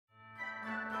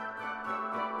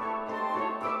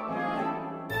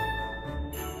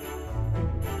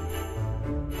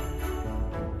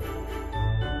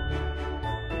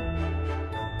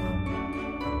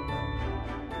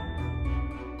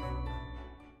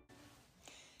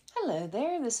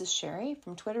this is Sheri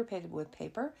from Twitter Painted with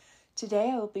Paper. Today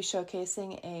I will be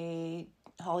showcasing a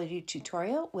holiday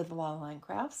tutorial with Longline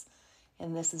Crafts,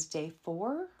 and this is day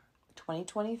 4,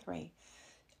 2023.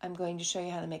 I'm going to show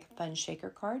you how to make a fun shaker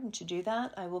card, and to do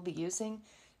that I will be using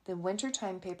the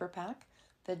Wintertime Paper Pack,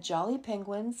 the Jolly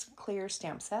Penguins Clear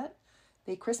Stamp Set,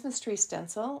 the Christmas Tree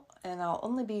Stencil, and I'll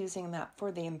only be using that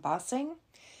for the embossing,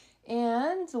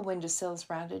 and the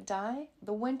Windowsills Rounded Die,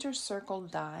 the Winter Circle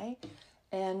Die,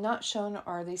 and not shown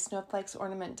are the Snowflakes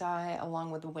Ornament Die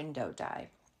along with the Window Die.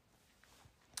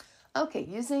 Okay,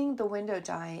 using the Window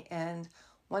Die and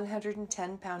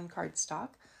 110-pound cardstock,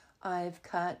 I've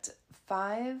cut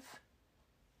 5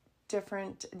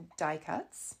 different die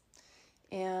cuts,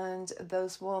 and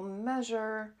those will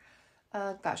measure,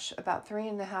 about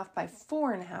 3.5 by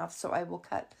 4.5, so I will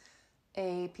cut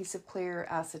a piece of clear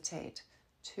acetate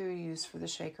to use for the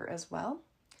shaker as well.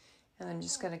 And I'm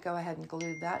just going to go ahead and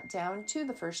glue that down to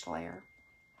the first layer.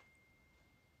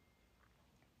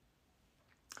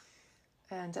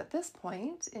 And at this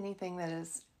point, anything that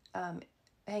is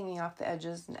hanging off the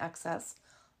edges and excess,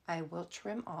 I will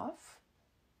trim off.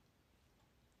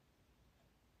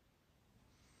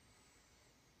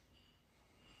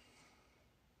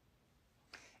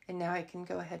 And now I can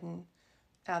go ahead and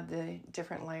add the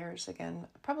different layers again,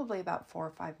 probably about 4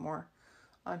 or 5 more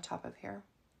on top of here.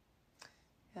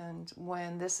 And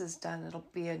when this is done, it'll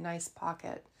be a nice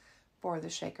pocket for the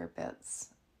shaker bits,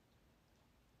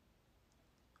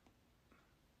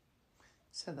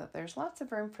 so that there's lots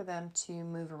of room for them to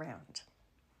move around.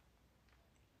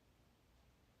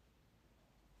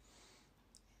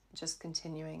 Just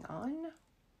continuing on.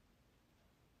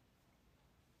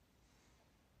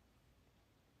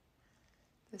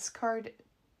 This card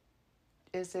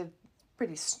is a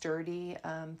pretty sturdy,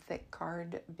 thick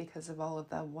card because of all of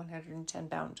the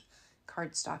 110-pound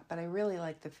cardstock, but I really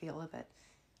like the feel of it.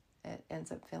 It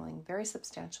ends up feeling very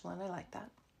substantial, and I like that.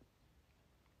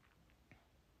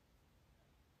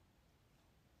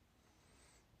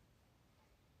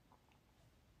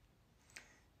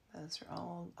 Those are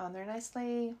all on there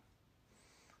nicely.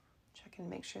 Checking to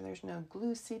make sure there's no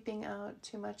glue seeping out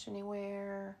too much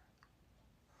anywhere.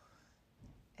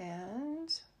 And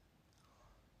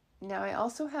now I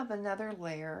also have another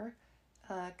layer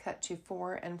cut to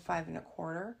 4 and 5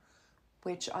 1/4,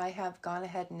 which I have gone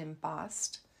ahead and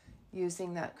embossed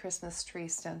using that Christmas tree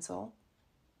stencil.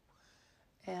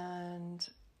 And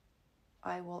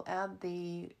I will add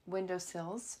the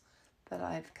windowsills that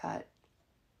I've cut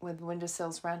with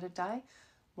Windowsills Rounded Die,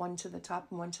 one to the top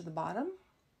and one to the bottom.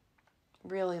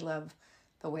 Really love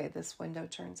the way this window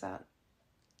turns out.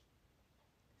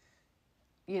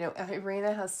 You know,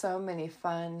 Irina has so many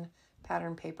fun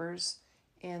pattern papers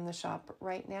in the shop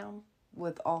right now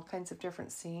with all kinds of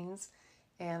different scenes,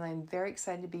 and I'm very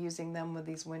excited to be using them with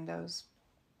these windows.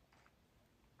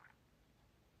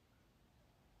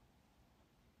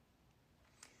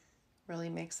 Really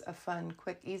makes a fun,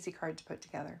 quick, easy card to put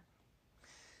together.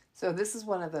 So this is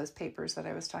one of those papers that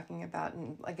I was talking about,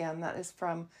 and again, that is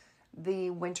from the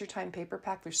Wintertime Paper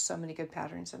Pack. There's so many good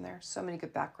patterns in there, so many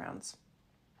good backgrounds.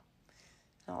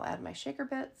 I'll add my shaker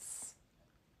bits.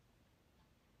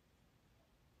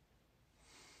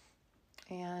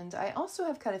 And I also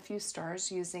have cut a few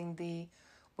stars using the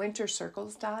Winter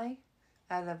Circles die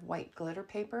out of white glitter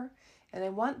paper. And I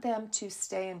want them to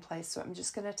stay in place, so I'm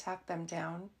just going to tack them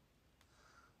down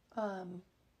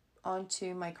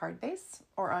onto my card base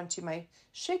or onto my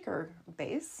shaker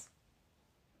base.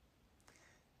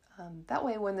 That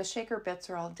way when the shaker bits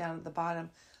are all down at the bottom,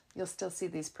 you'll still see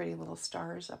these pretty little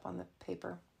stars up on the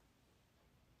paper.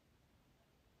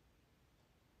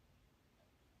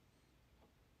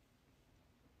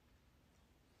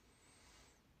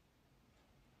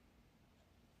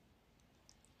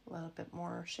 A little bit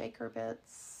more shaker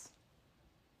bits.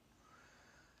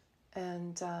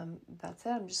 And that's it.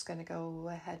 I'm just going to go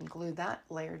ahead and glue that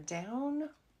layer down,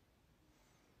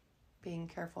 being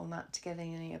careful not to get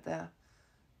any of the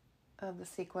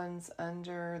sequins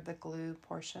under the glue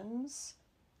portions.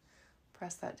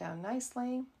 Press that down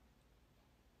nicely. And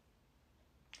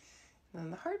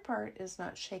then the hard part is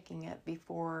not shaking it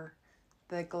before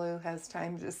the glue has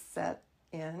time to set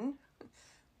in,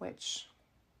 which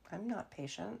I'm not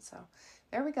patient. So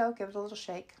there we go. Give it a little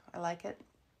shake. I like it.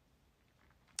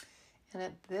 And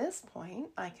at this point,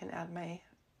 I can add my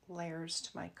layers to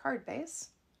my card base.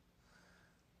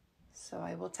 So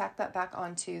I will tack that back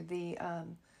onto the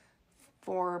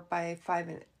 4 by 5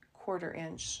 1/4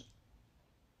 inch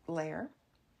layer.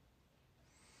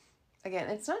 Again,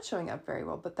 it's not showing up very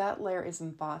well, but that layer is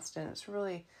embossed, and it's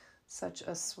really such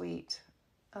a sweet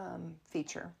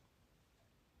feature.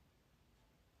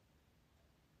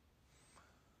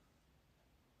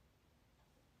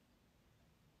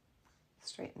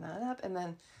 straighten that up, and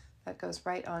then that goes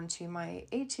right onto my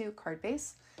A2 card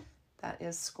base that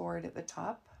is scored at the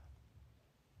top.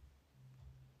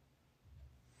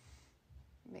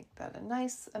 Make that a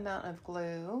nice amount of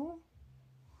glue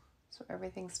so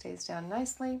everything stays down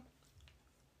nicely.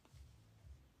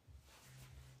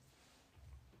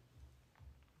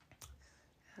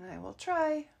 And I will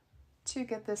try to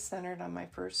get this centered on my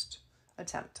first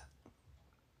attempt.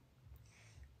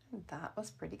 And that was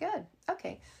pretty good.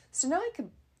 Okay, so now I could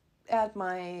add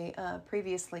my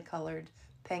previously colored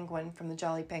penguin from the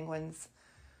Jolly Penguins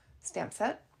stamp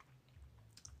set.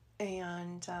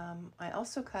 And I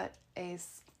also cut a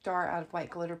star out of white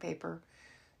glitter paper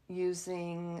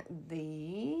using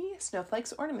the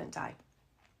Snowflakes ornament die.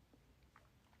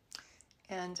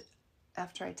 And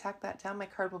after I tack that down, my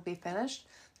card will be finished.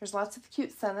 There's lots of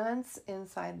cute sentiments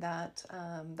inside that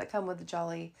that come with the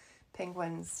Jolly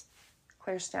Penguins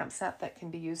clear stamp set that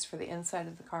can be used for the inside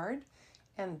of the card.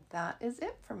 And that is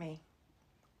it for me.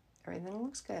 Everything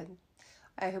looks good.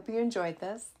 I hope you enjoyed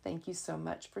this. Thank you so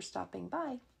much for stopping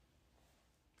by.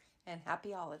 And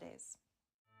happy holidays.